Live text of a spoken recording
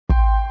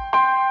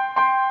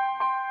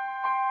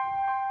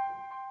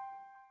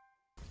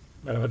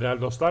Merhaba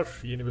değerli dostlar,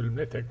 yeni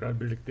bölümle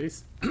tekrar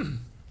birlikteyiz.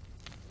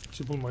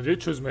 Şimdi bulmacayı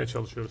çözmeye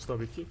çalışıyoruz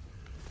tabii ki.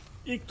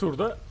 İlk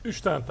turda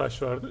 3 tane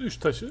taş vardı. 3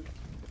 taşı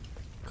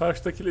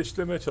karşıdakiyle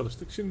eşitlemeye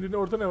çalıştık. Şimdi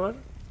orada ne var?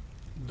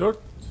 4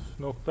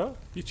 nokta,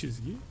 bir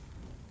çizgi,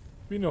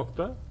 bir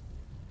nokta,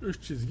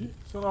 3 çizgi.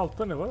 Sonra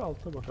altta ne var?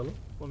 Altta bakalım.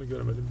 Onu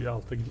göremedim. Bir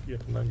alta gidip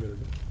yakından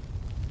görelim.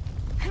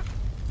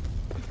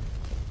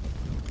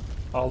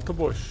 Altı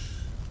boş.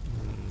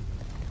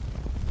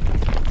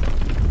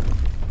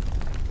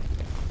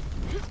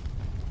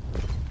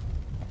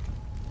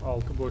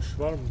 Altı boş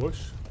var mı? Boş.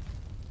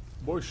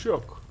 Boş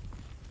yok.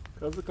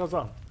 Kazı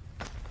kazan.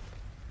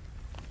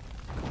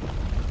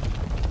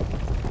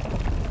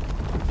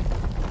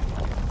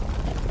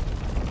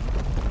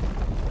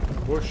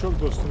 Boş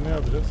yok dostum, ne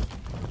yapacağız?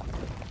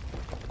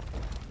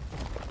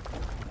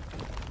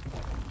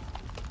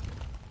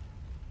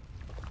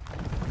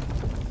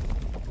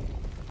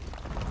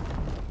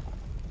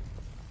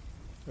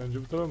 Önce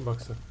bu tarafa mı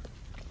baksak?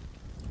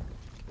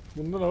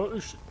 Bunda ne var?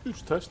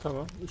 3 taş,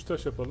 tamam. 3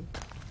 taş yapalım.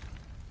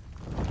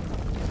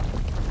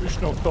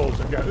 3 nokta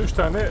olacak. Yani 3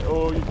 tane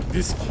o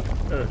disk.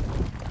 Evet.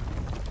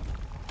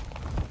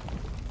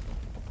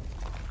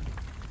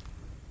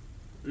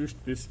 3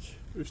 disk.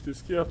 3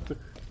 diski yaptık.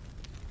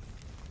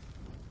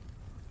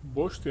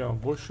 Boştu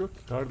yani. Boş yok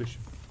ki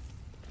kardeşim.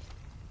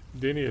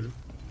 Deneyelim.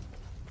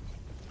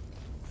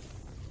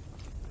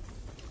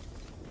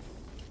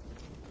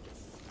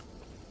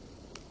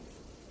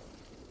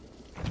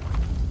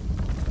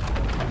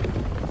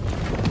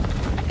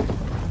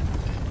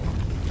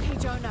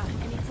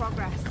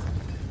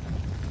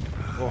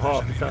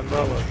 Oha, bir tane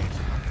daha var.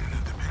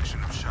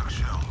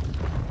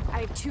 I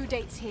have 2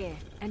 dates here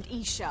and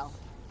E-shell.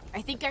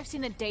 I think I've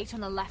seen a date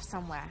on the left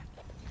somewhere.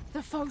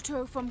 The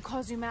photo from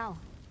Cozumel.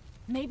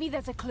 Maybe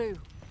there's a clue.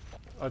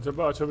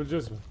 Acaba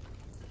açabileceğiz mi?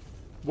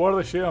 Bu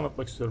arada şeyi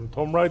anlatmak istiyorum.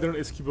 Tomb Raider'ın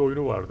eski bir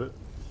oyunu vardı.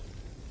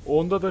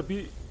 Onda da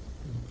bir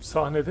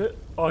sahnede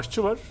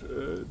aşçı var.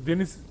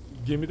 Deniz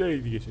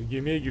gemideydi geçen.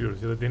 Gemiye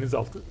giriyoruz ya da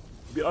denizaltı.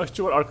 Bir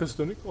aşçı var, arkası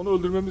dönük. Onu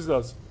öldürmemiz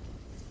lazım.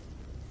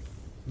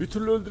 Bir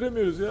türlü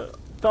öldüremiyoruz ya.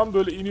 Tam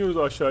böyle iniyoruz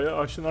aşağıya.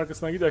 Aşçının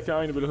arkasına giderken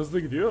aynı böyle hızlı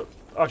gidiyor.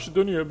 Aşçı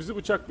dönüyor, bizi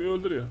bıçaklıyor,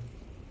 öldürüyor.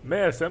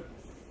 Meğersem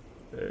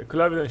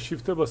klavyeden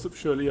shift'e basıp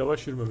şöyle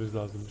yavaş yürümemiz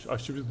lazımmış.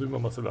 Aşçı bizi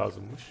duymaması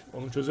lazımmış.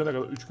 Onu çözene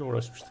kadar 3 gün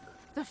uğraşmıştık.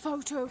 The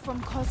photo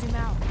from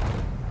Cozumel.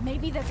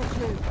 Maybe there's a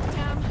clue.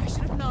 Damn, I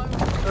should have known.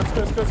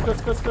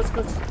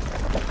 Kaç.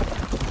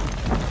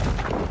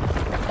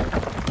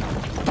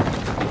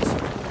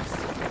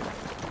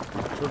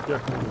 Çok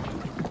yakın.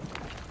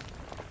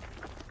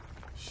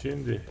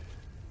 Şimdi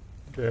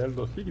değerli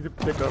dostlar,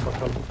 gidip tekrar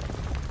bakalım.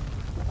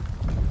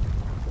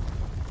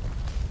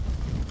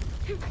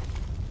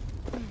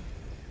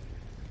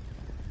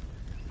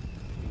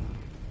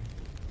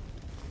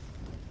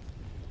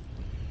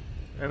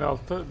 En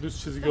altta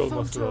düz çizgi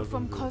olması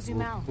lazım.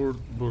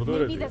 Burada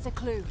öyle diyor.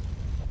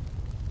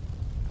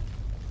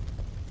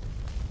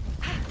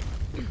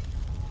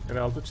 En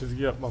altta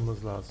çizgi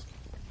yapmamız lazım.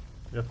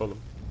 Yapalım.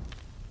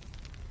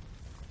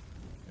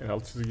 En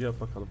alt çizgi yap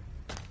bakalım.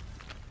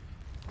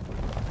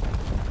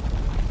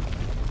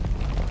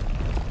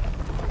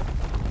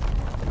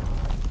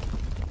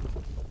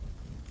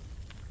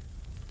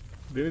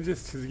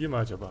 Deneyeceğiz, çizgi mi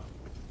acaba?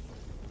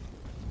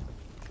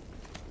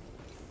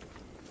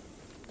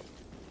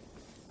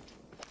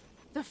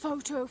 The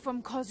photo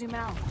from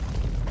Cozumel.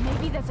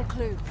 Maybe there's a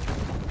clue.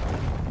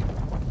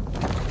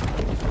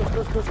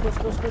 Koş.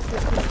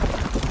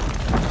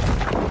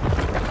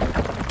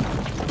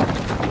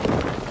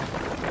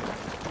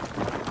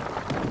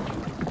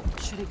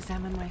 Should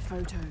examine my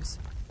photos.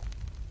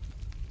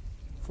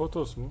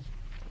 Fotos mu?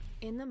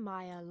 In the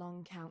Maya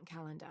long count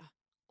calendar,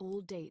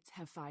 all dates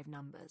have 5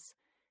 numbers.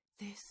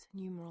 This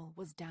numeral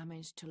was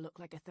damaged to look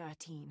like a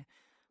 13.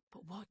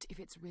 But what if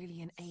it's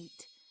really an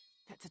 8?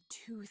 That's a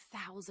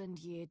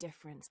 2,000-year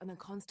difference, and the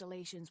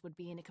constellations would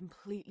be in a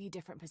completely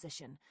different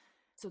position.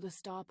 So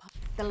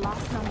the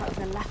last number of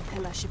the left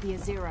pillar should be a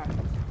 0.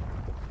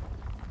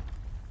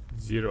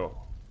 0.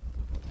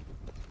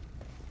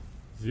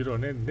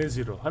 0 ne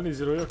 0? Hani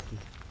 0 yok ki?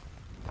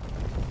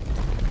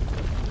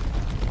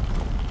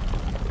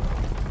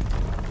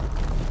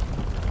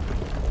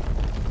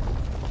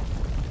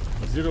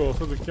 Zero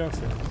olsa dükkan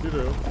senin.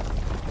 Zero yok.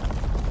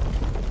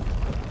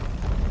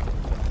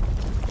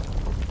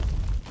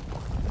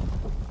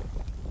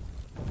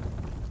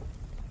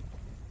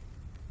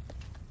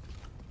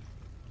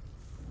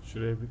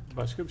 Şuraya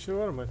başka bir şey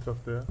var mı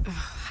etrafta ya?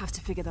 Have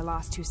to figure the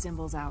last 2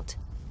 symbols out.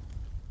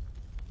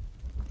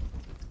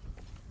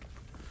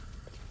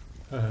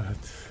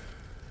 Evet.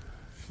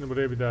 Şimdi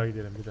buraya bir daha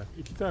gidelim bir dakika.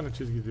 2 tane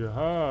çizgi diyor.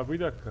 Ha, bir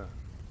dakika.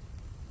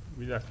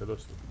 Bir dakika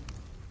dostum.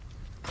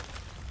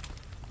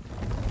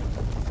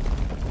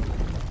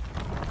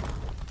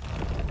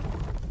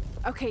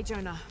 Okay,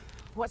 Jonah.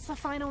 What's the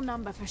final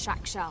number for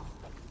Shack Shell?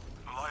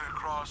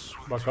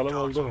 Bakalım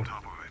oldu mu?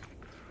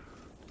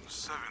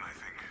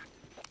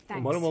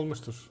 Umarım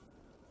olmuştur.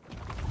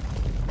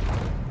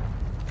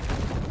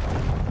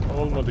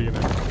 Olmadı yine.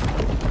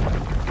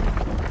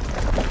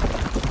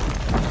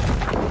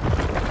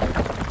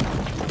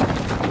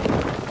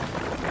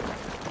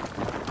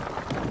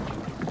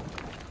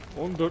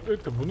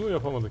 14'lükte bunu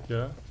yapamadık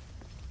ya.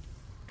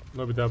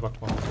 Buna bir daha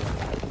bakmam lazım.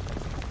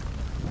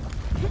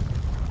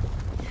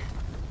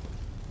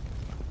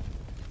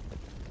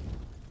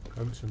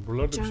 Kardeşim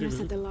buralarda bir şey Jonah said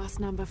gözüküyor. the last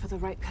number for the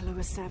right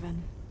color was 7.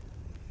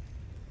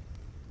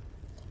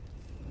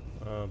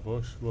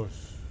 Boş boş.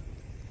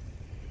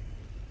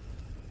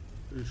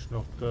 3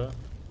 nokta.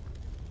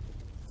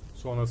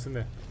 Sonrası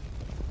ne?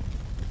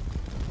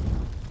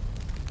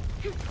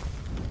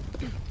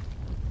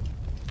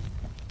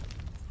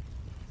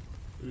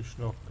 Üç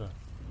nokta.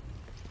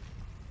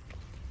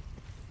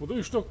 Bu da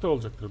 3 nokta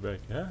olacaktır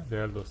belki, ha?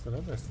 Değerli dostlar, ne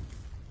dersiniz?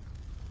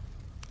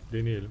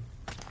 Deneyelim.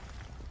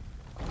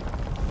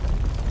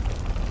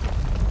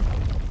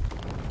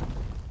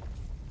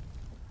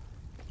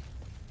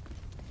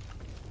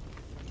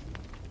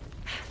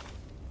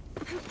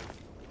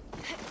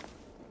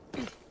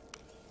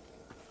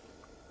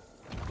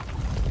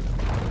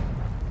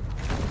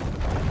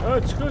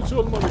 Kaç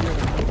olmalı gene.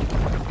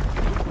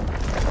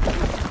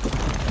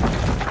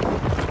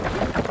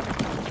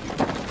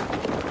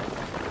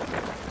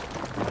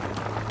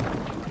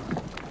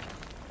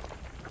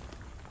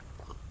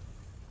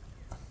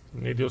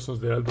 Ne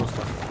diyorsunuz değerli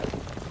dostlar?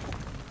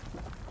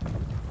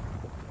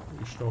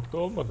 3 nokta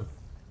olmadı.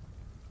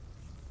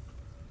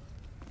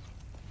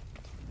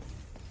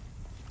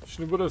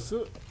 Şimdi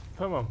burası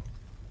tamam.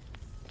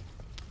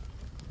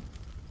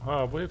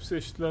 Ha, bu hepsi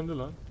eşitlendi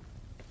lan.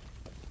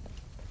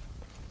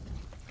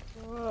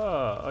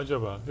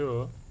 Acaba?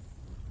 Yo.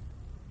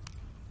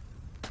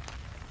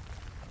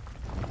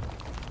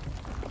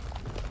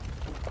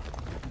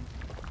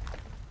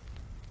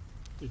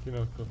 İki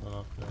nokta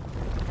falan filan.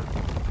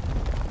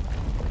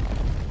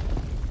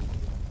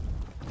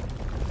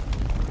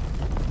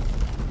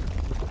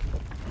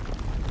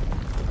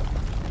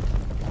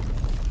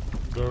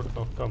 Dört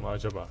nokta mı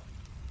acaba?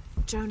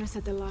 Jonah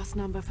said the last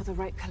number for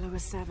the right color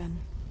was 7.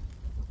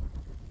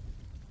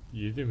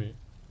 7 mi?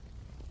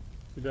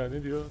 Bir daha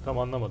ne diyor? Tam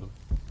anlamadım.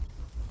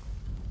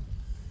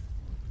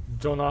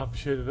 Jonah bir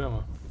şey dedi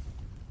ama.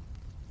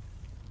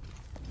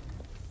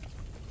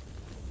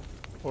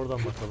 Oradan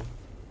bakalım.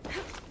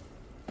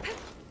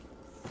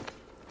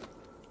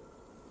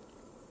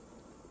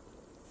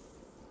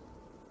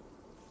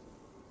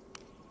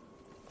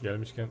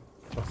 Gelmişken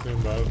basayım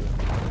bari de.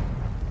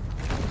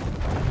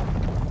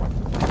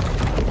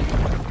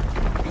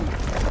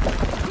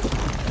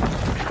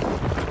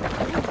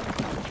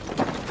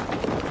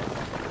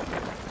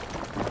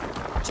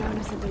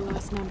 Jonah said the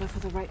last number for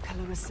the right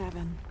color was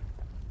 7.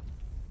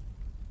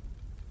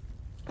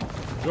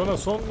 Jonah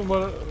son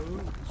numara,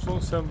 son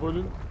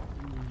sembolün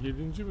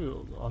 7. mi?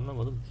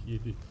 Anlamadım ki.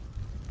 7.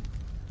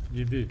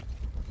 7.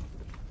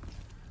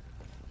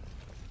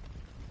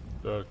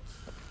 4.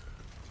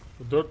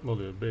 4 mu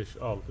oluyor? 5,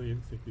 6, 7,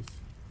 8.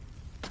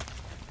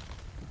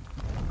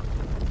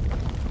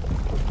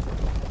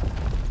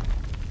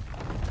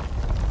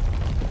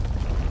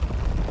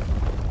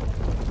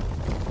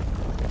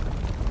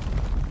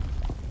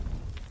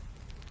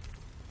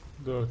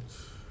 Dört,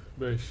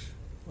 5,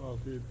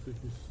 6, 7, 8.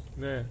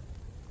 Ne?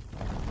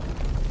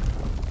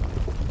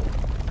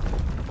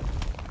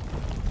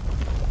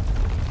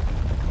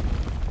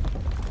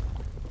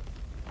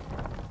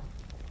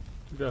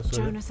 Bir daha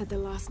söyle. Jonah said the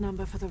last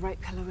number for the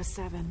right color was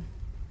 7.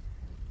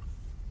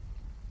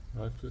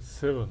 Right,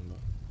 7 mı?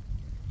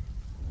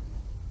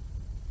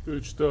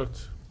 3,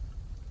 4.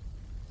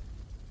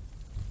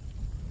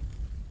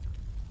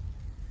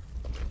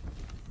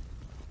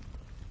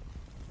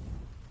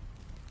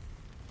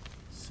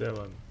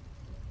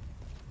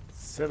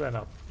 Seven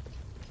up.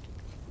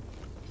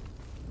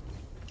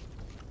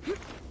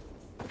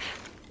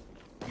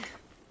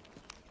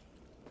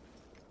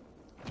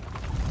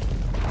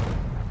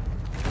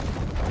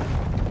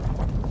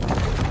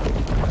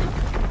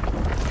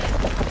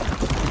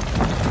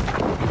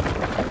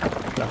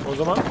 O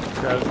zaman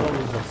tercüme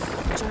bulacağız.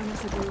 Jonah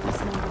said the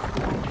last number for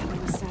the right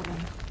color was 7.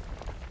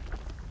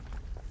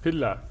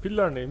 Piller.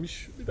 Piller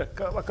neymiş? Bir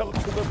dakika bakalım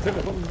şurada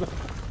telefonumuzda.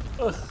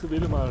 Ah,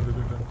 belim ağrıdı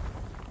birden.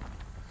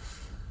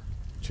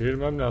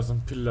 Çevirmem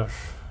lazım piller.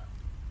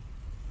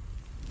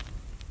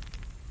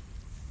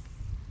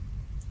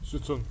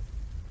 Sütun.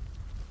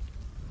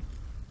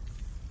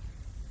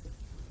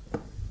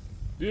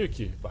 Diyor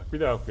ki, bak bir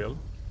daha okuyalım.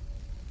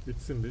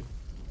 Bitsin bir.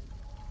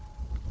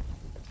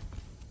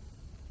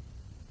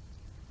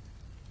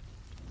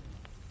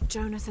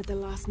 Jonah said the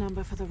last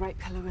number for the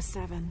right color was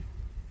 7.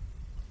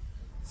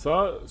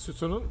 Sağ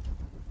sütunun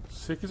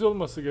 8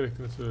 olması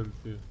gerektiğini söyledi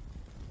diyor.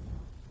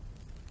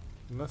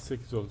 Nasıl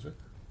 8 olacak?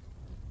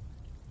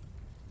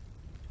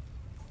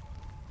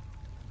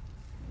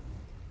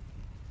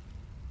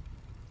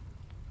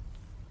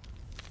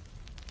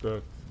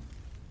 Dört.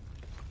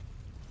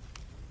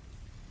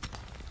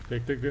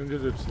 Tek tek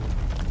deneyeceğiz hepsini.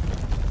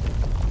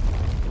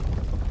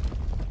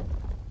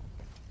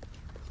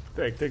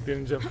 Tek tek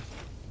deneyeceğim.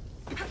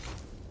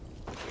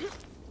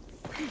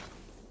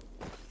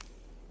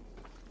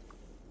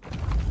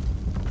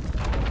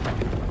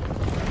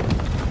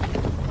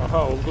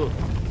 Aha oldu.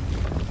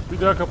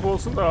 Bir daha kapı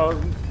olsun da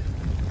ağzım.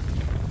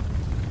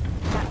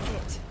 That's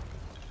it.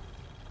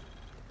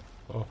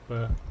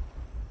 be.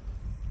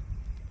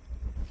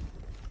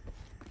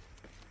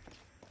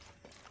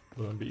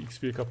 Buradan bir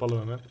XP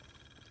kapalım hemen.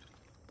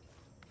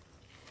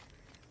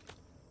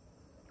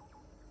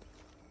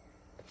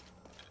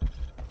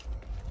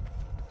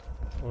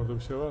 Orada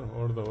bir şey var mı?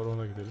 Orada var,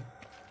 ona gidelim.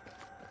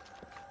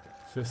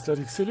 Sesler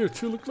yükseliyor,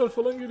 çığlıklar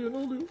falan geliyor, ne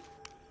oluyor?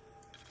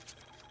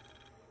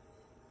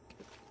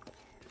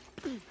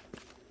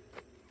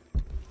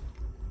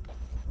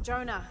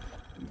 Jonah.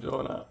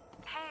 Jonah.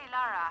 Hey,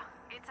 Lara.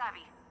 It's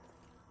Abby.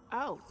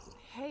 Oh,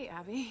 hey,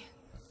 Abby.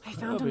 I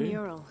found a Abby.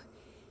 mural.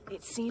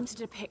 It seems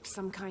to depict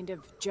some kind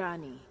of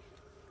journey.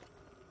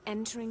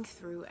 Entering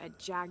through a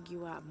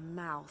jaguar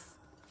mouth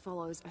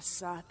follows a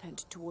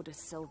serpent toward a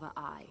silver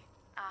eye.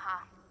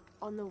 Uh-huh.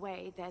 On the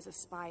way, there's a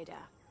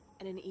spider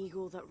and an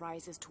eagle that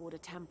rises toward a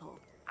temple.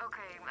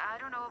 Okay, I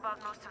don't know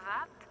about most of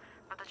that,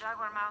 but the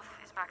jaguar mouth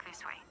is back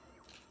this way.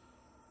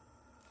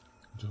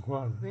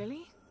 Jaguar mı?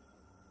 Really?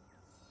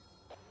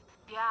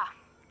 Yeah.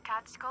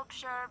 Cat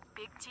sculpture,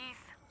 big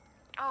teeth.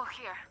 Oh,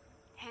 here.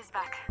 He's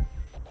back.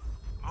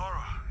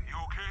 Lara, you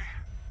okay?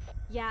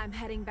 Yeah, I'm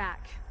heading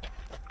back.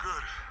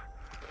 Good.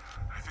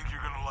 I think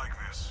you're gonna like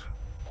this.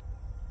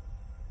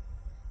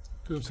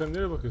 Kızım sen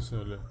nereye bakıyorsun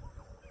öyle?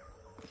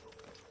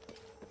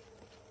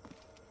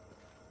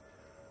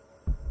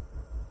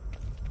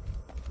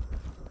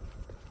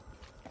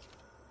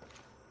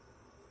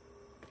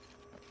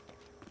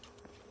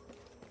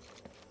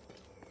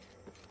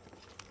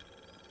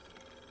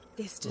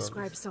 This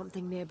describes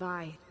something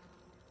nearby.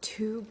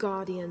 Two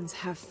guardians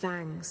have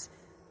fangs.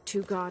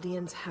 Two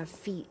guardians have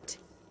feet.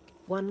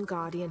 One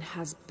guardian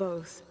has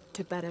both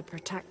to better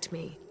protect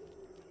me.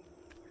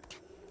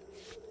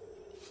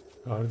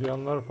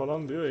 Gardiyanlar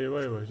falan diyor,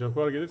 eyvah eyvah.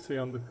 Jaguar gelirse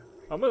yandık.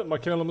 Ama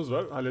makinalımız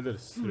var,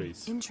 hallederiz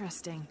reis.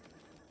 Interesting.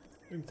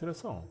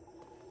 Enteresan.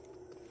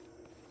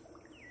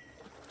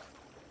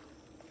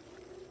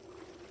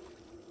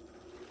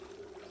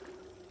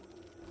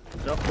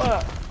 Yapma!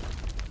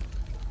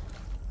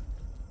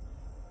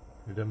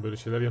 Neden böyle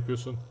şeyler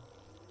yapıyorsun?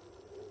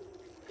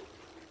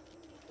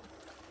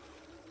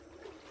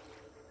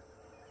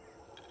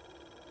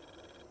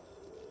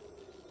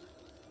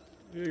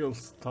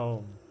 Eagle's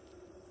Town.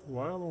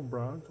 Wild on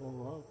branch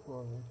on rock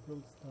for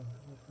Eagle's Town.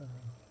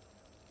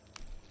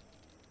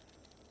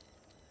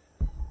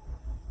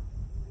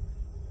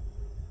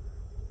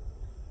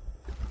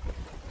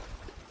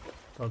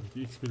 Tabii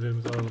ki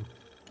XP'lerimizi alalım.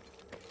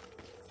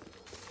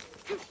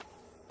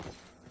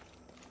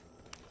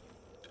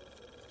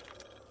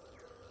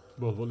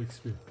 Bol bol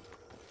XP.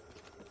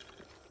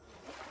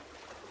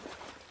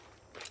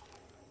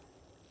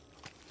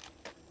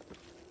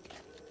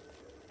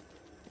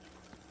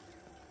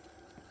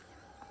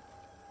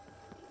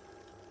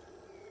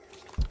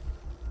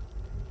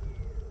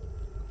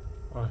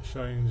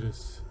 Aşağı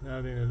ineceğiz.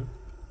 Nerede inelim?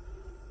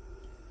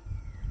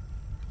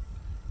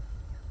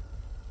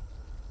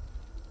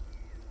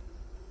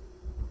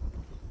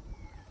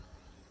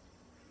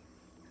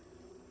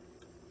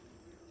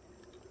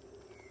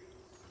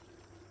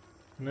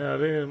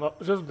 Nerede inelim?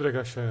 Atlayacağız mı direkt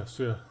aşağıya,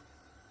 suya?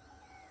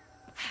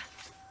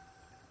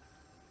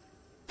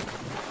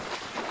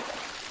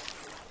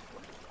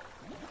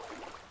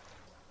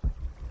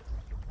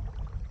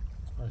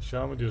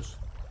 Aşağı mı diyorsun?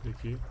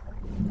 Peki.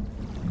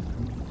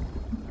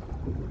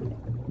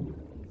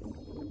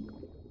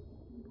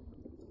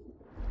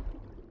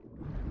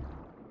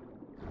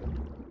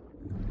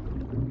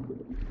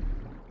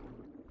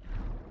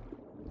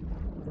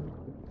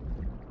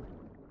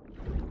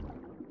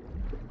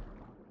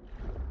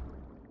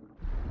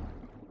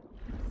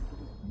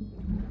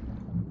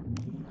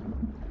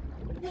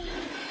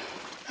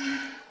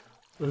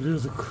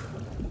 Ölüyorduk.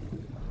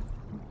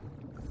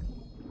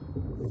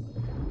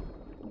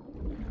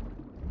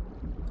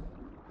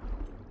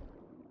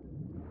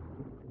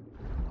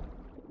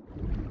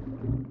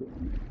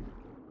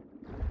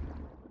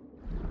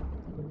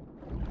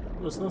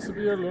 Burası nasıl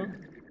bir yer lan?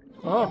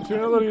 Aha,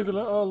 piranalar yedi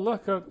lan.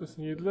 Allah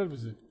kahretmesin, yediler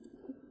bizi.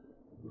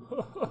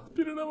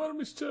 Pirana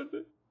varmış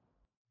içeride.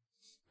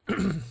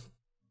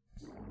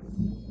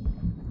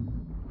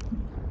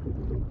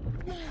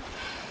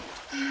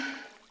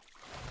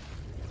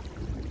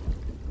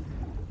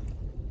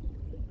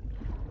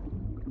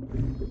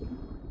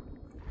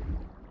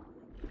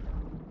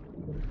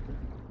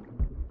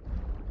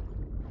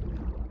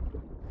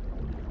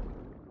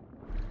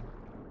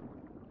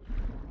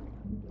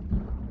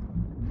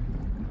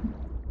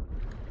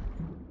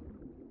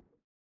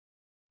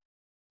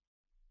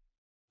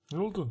 Ne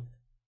oldun?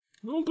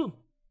 Ne oldun?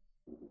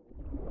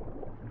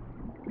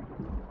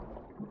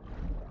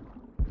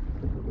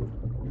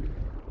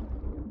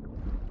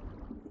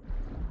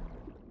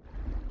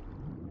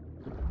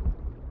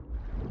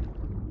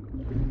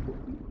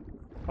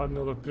 Hadi ne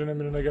olur birine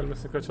mirine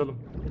gelmesi, kaçalım.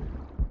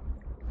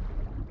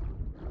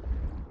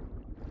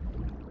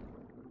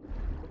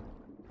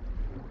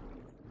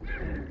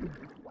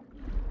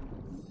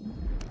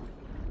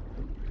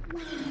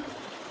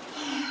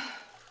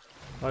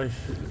 Ay.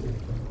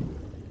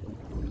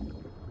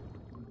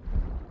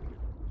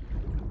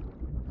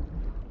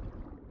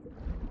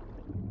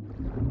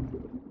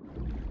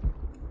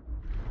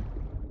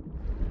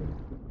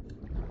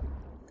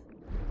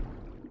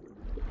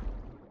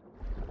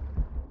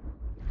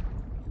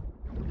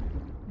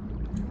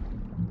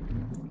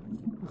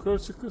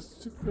 Yukarı çık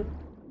kız, çık yukarı.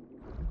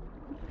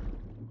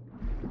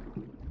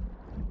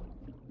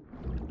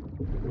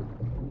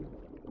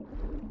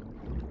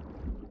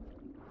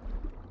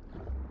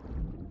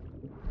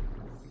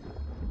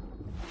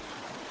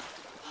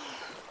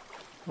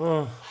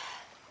 Oh.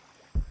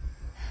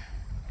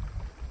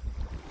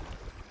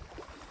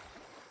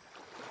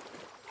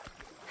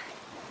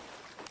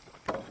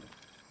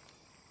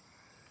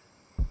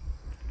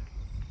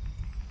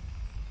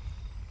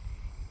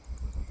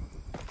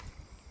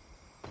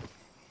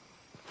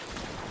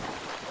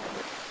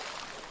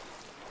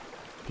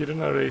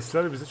 Pirina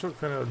reisler bizi çok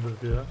fena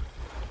öldürdü ya.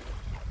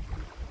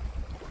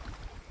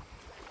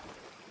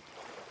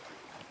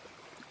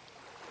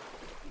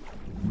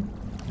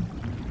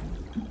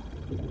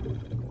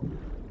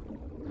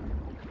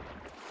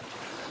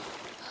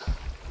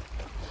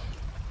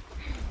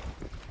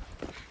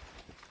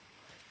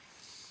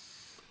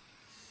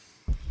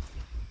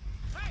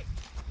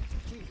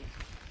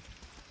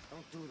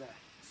 Don't do that.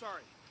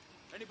 Sorry.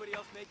 Anybody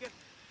else make it?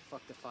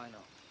 Fuck the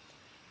final.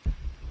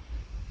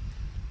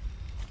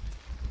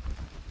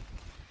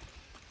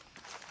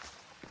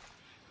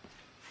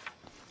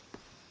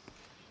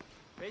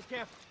 Base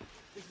camp,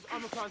 this is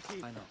Omicron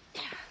team. I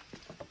know.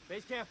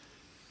 Base camp,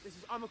 this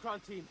is Omicron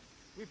team.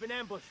 We've been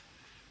ambushed.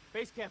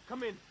 Base camp,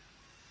 come in.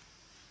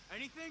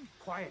 Anything?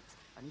 Quiet.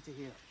 I need to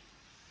hear.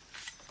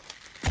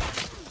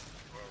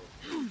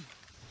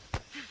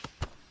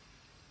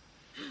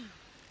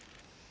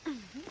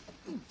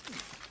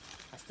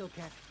 I still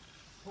can't.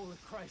 Holy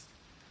Christ.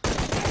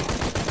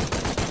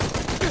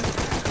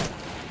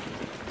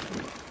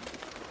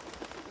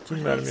 Tüm What are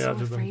you mermiyi so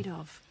harcadım. afraid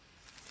of?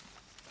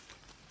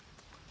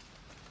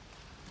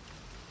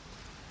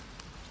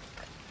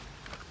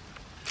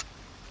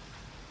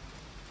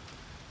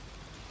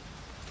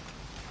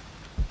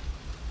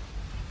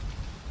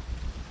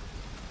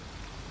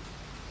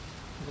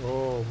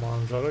 Oo,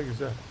 manzara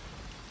güzel.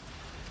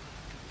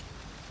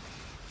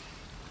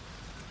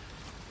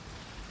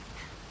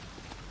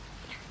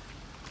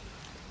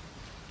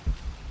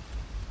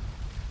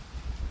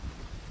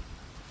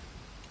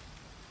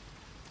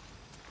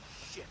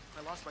 Shit,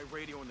 I lost my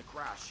radio in the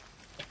crash.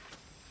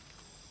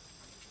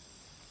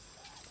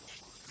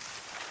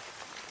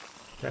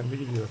 Kendi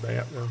gidiyor, ben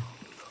yapmıyorum.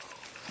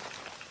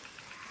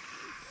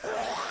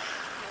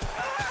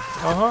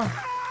 Aha.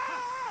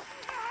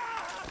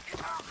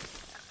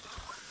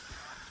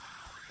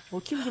 O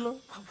kimdi lan?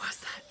 What was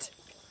that?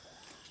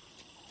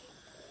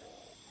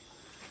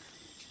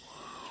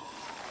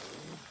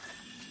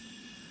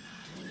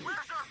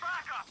 Where's our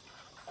backup?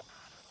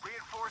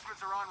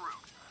 Reinforcements are en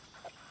route.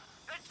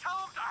 Then tell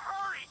them to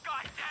hurry,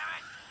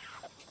 goddammit!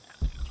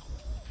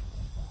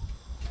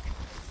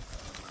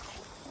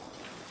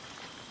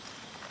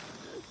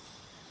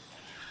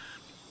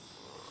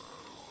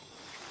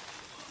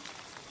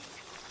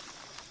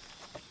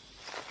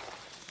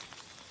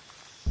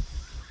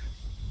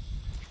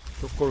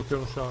 Çok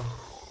korkuyorum şu an.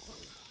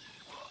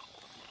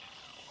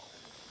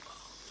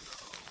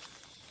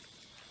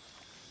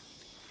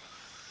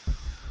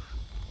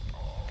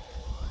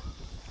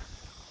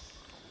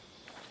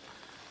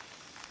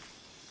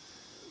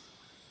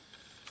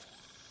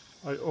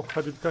 Ay ok,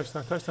 hadi kaç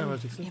tane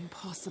vereceksin?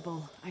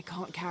 Impossible. I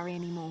can't carry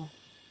anymore.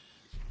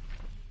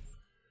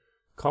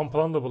 Kamp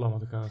falan da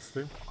bulamadık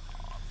anasını.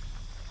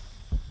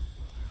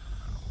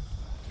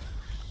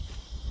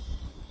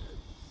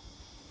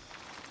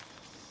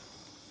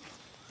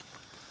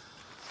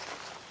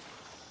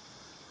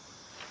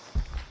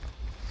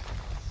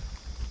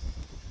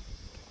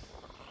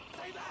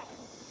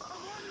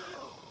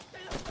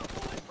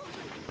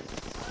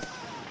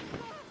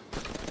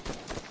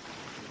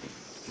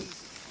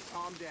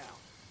 Calm down.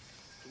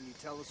 Can you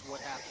tell us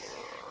what happened?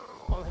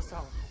 All I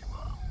saw.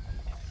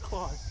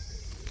 Claws.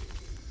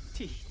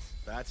 Teeth.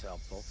 That's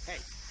helpful. Hey,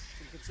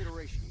 some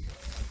consideration.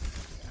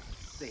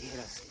 They hit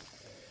us.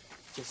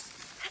 Just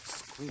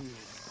screaming.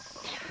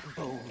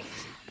 Bones.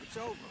 It's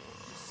over.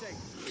 You're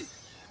safe.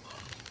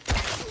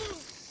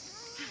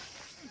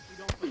 We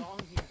don't belong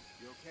here.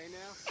 You okay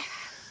now?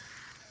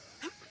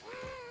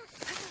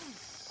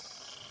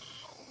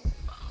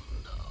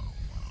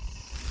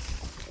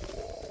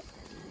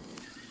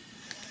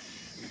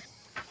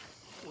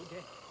 We're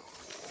dead.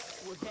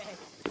 We're dead.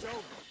 It's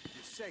over.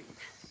 You're safe.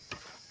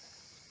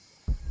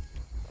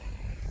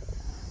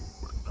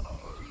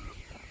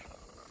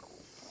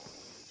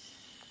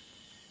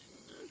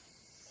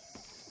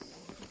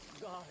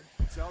 God.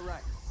 It's all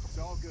right. It's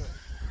all good.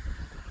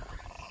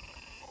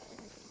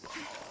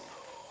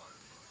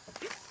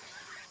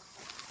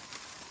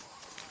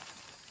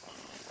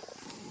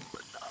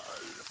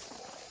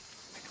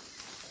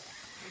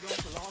 We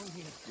don't belong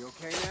here. You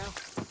okay now?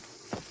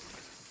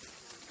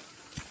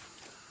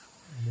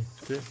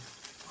 Bitti.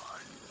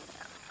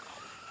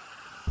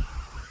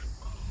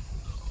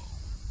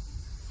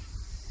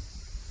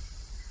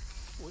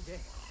 We're dead.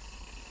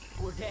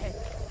 We're dead.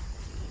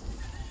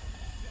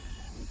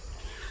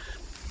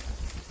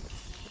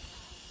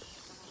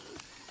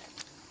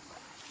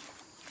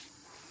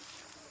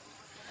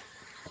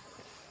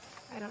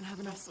 I don't have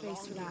enough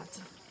space for that.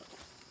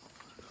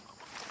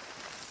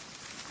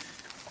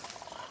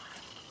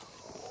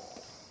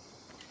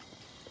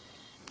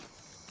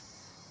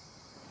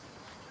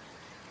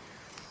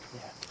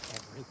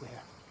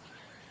 everywhere.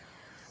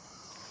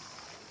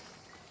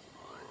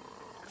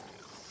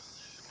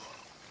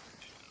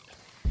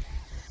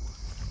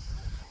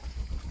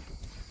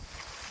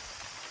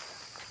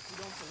 We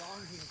don't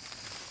belong here.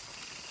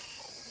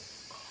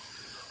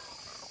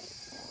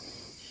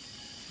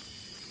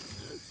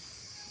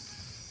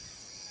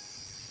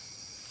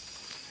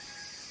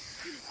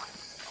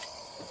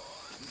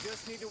 You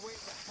just need to wait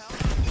the hell.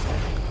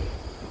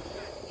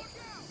 Look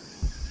out!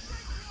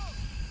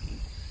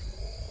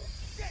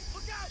 Shit,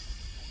 look out!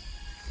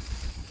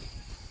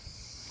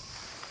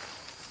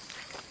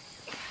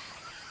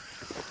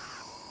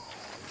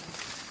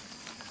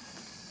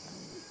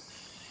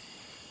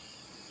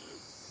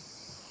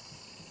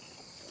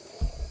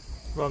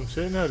 Lan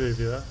şey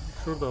neredeydi ya?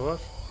 Şurada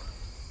var.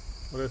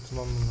 Oraya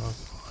tırmanmam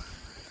lazım.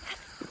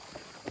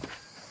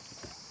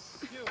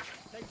 You,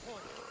 take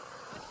point.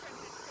 Let's get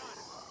this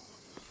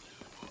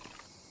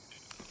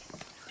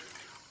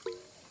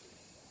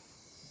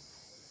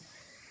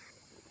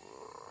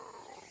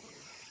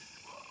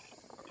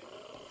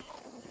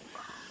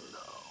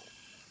done.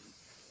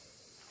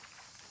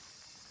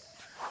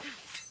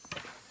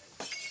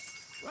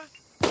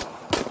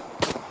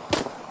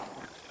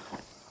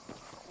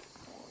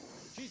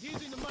 She's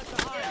using the mud to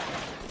hide.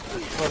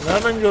 Lan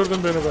nereden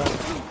gördün beni ben? Reload!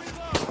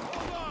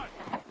 Hold on!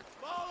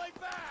 Falling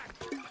back!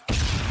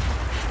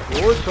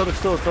 Oy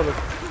karıştı ortalık.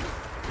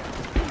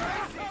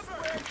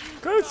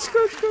 Kaç.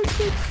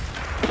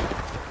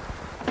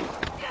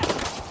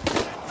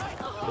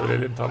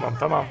 Ölelim tamam.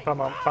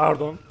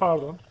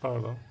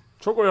 Pardon.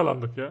 Çok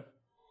oyalandık ya.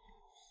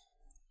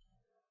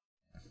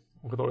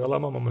 O kadar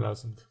oyalanmamam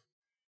lazımdı.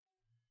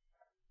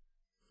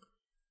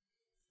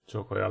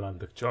 Çok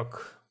oyalandık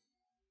çok.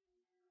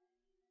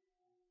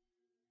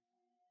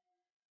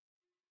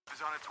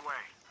 Is on its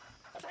way.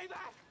 Stay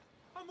back!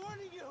 I'm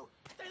warning you!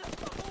 Stay the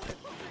fuck away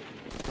from me!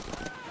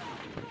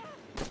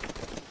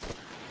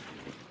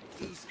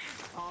 Easy.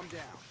 Calm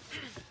down.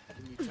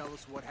 Can you tell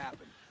us what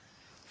happened?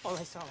 All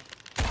I saw.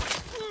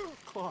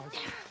 Claws.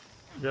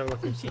 Gel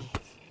bakayım sen.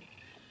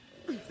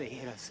 They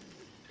hit us.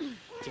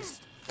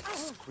 Just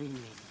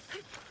screaming.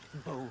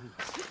 Bones.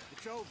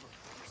 It's over.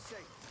 You're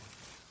safe.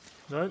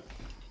 Gel.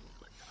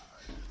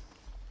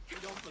 We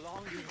don't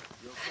belong here.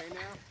 You okay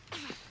now?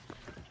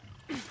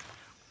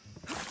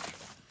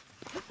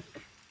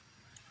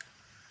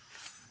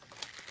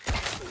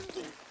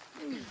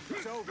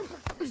 It's over.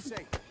 You're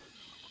safe.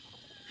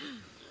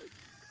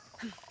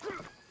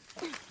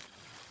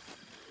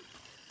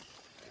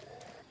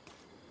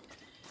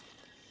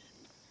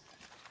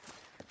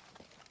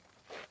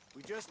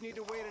 We just need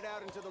to wait it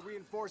out until the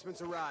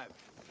reinforcements arrive.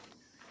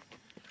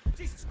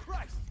 Jesus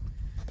Christ!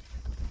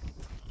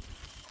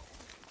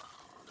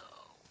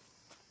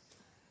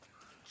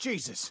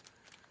 Jesus!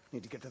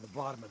 Need to get to the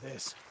bottom of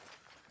this.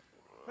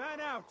 Fan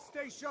out!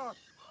 Stay sharp!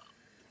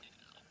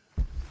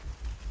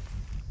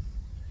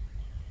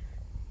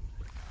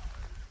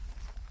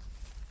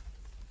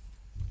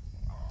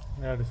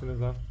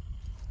 Neredesiniz lan?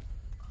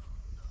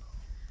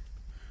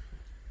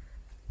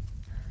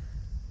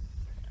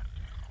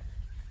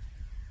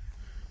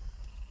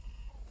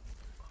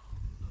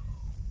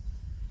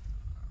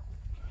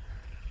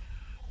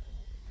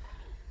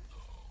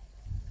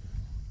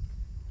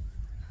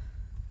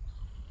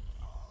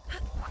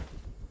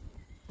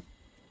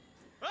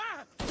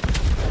 Ah!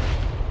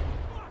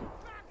 Fuck!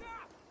 Back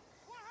up!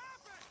 What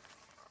happened?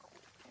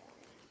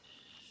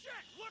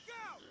 Shit! Look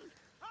out!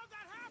 How'd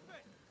that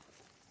happen?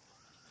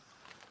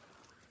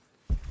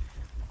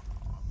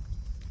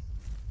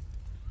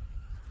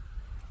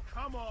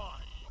 Come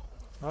on!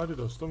 Hadi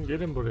dostum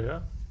gelin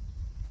buraya.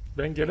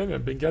 Ben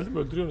gelemiyorum. Ben geldim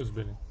öldürüyorsunuz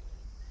beni.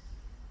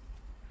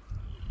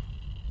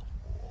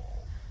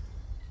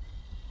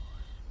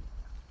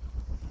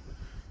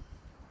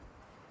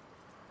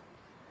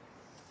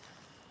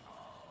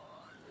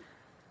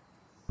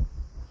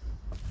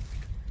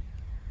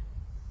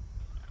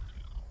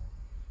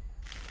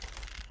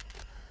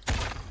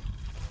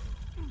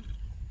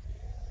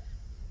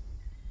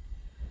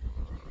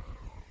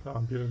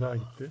 Tamam biri daha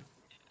gitti.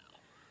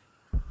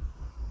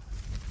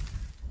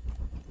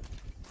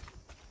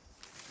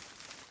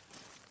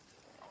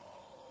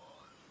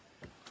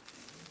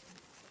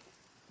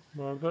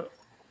 Bu arada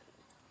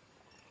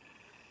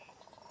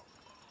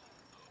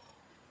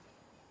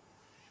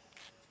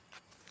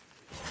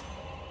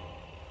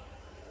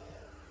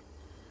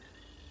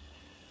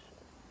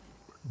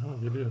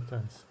geliyor bir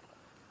tanesi.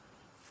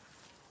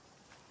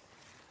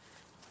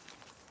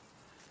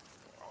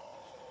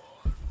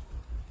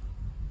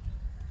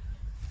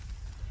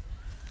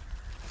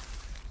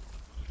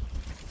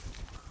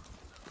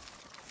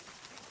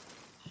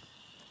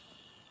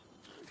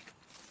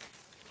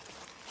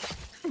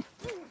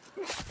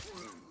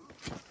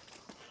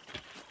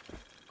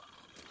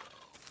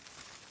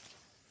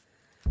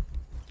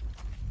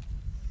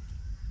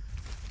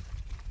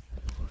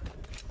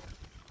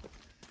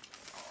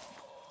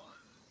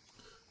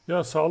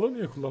 Ya sağlığı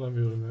niye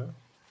kullanamıyorum ya?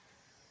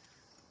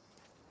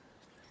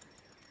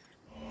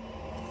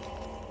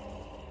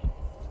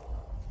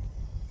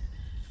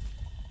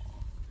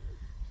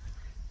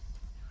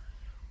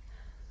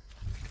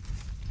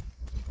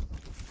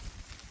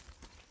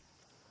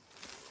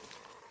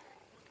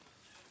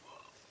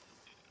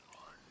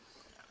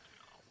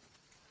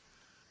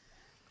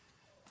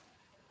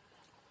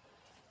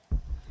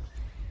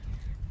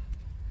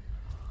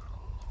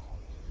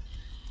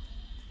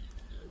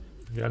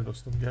 Gel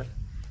dostum gel.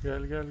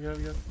 Gel gel gel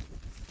gel.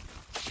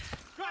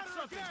 Got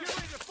something. Get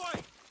ready to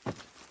fight.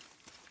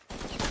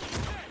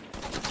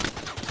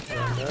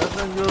 Ya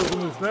nereden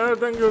gördünüz?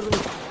 Nereden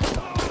gördünüz? Taking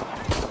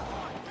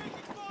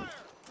fire.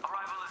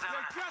 Arrival is You're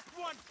imminent. just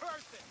one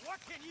person. What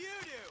can you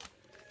do?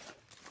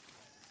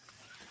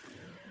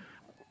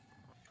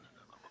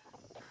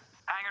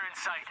 Hangar in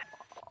sight.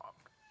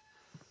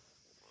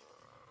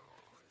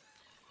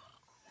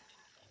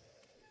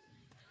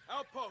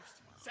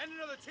 Outpost. Send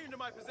another team to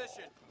my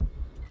position.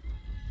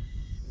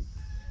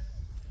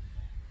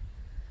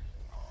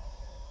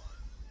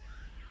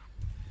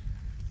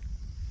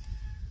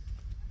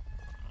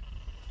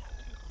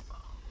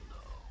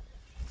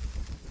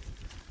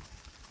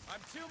 I'm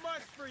too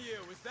much for you.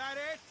 Is that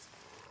it?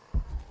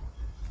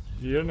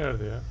 Diğeri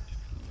nerede ya?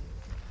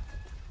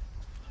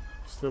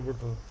 İşte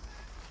burada.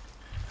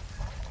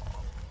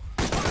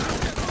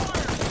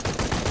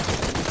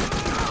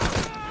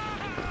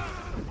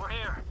 We're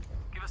here.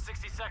 Give us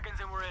 60 seconds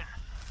and we're in.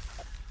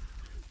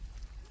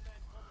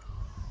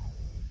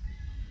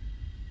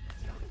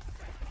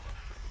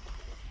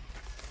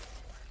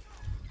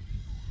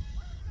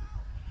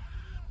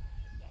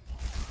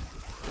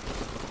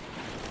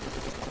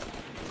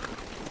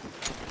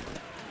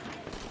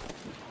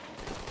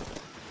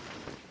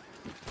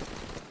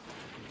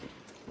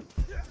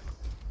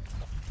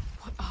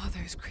 What are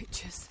those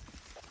creatures?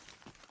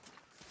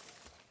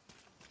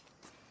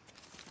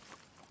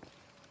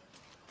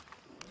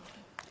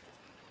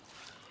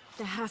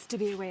 There has to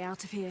be a way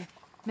out of here.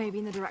 Maybe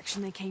in the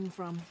direction they came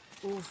from.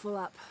 All full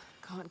up.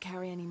 Can't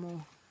carry any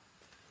more.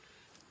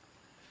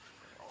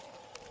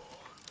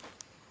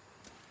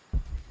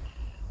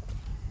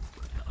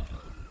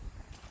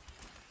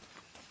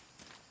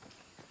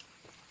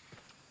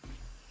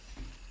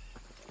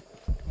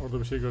 Orada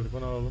bir şey gördük,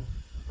 onu alalım.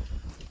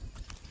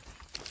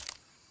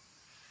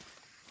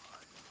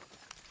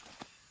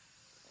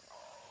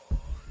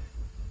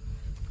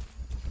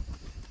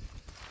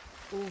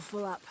 All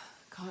full up.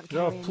 Can't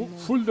carry Ya any more.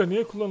 full de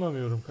niye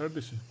kullanamıyorum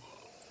kardeşim?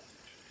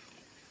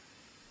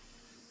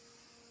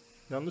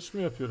 Yanlış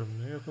mı yapıyorum?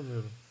 Ne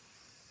yapamıyorum?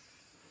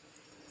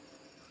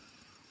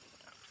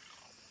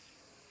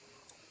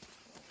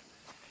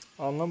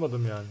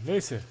 Anlamadım yani.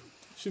 Neyse.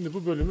 Şimdi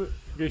bu bölümü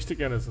geçtik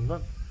en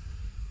azından.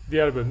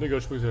 Diğer bölümde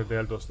görüşmek üzere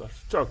değerli dostlar.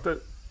 Çok da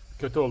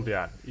kötü oldu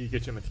yani. İyi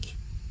geçemedik.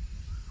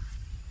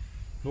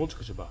 Ne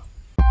olacak acaba?